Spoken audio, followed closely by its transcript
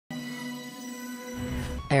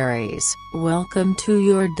Aries, welcome to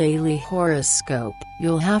your daily horoscope.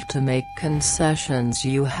 You'll have to make concessions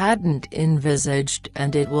you hadn't envisaged,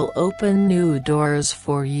 and it will open new doors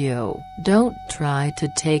for you. Don't try to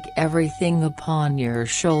take everything upon your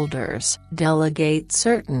shoulders. Delegate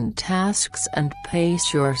certain tasks and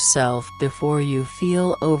pace yourself before you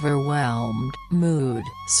feel overwhelmed. Mood.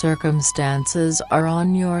 Circumstances are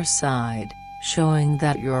on your side, showing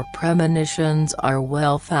that your premonitions are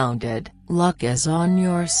well-founded. Luck is on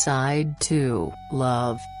your side too.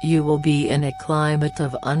 Love. You will be in a climate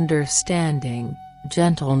of understanding,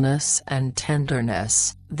 gentleness and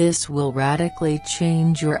tenderness. This will radically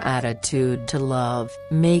change your attitude to love.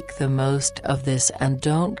 Make the most of this and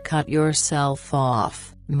don't cut yourself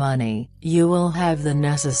off. Money. You will have the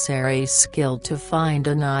necessary skill to find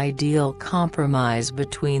an ideal compromise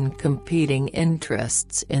between competing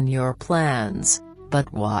interests in your plans, but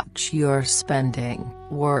watch your spending.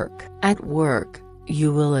 Work. At work,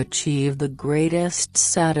 you will achieve the greatest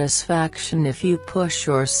satisfaction if you push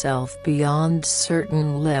yourself beyond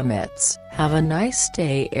certain limits. Have a nice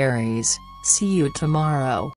day, Aries. See you tomorrow.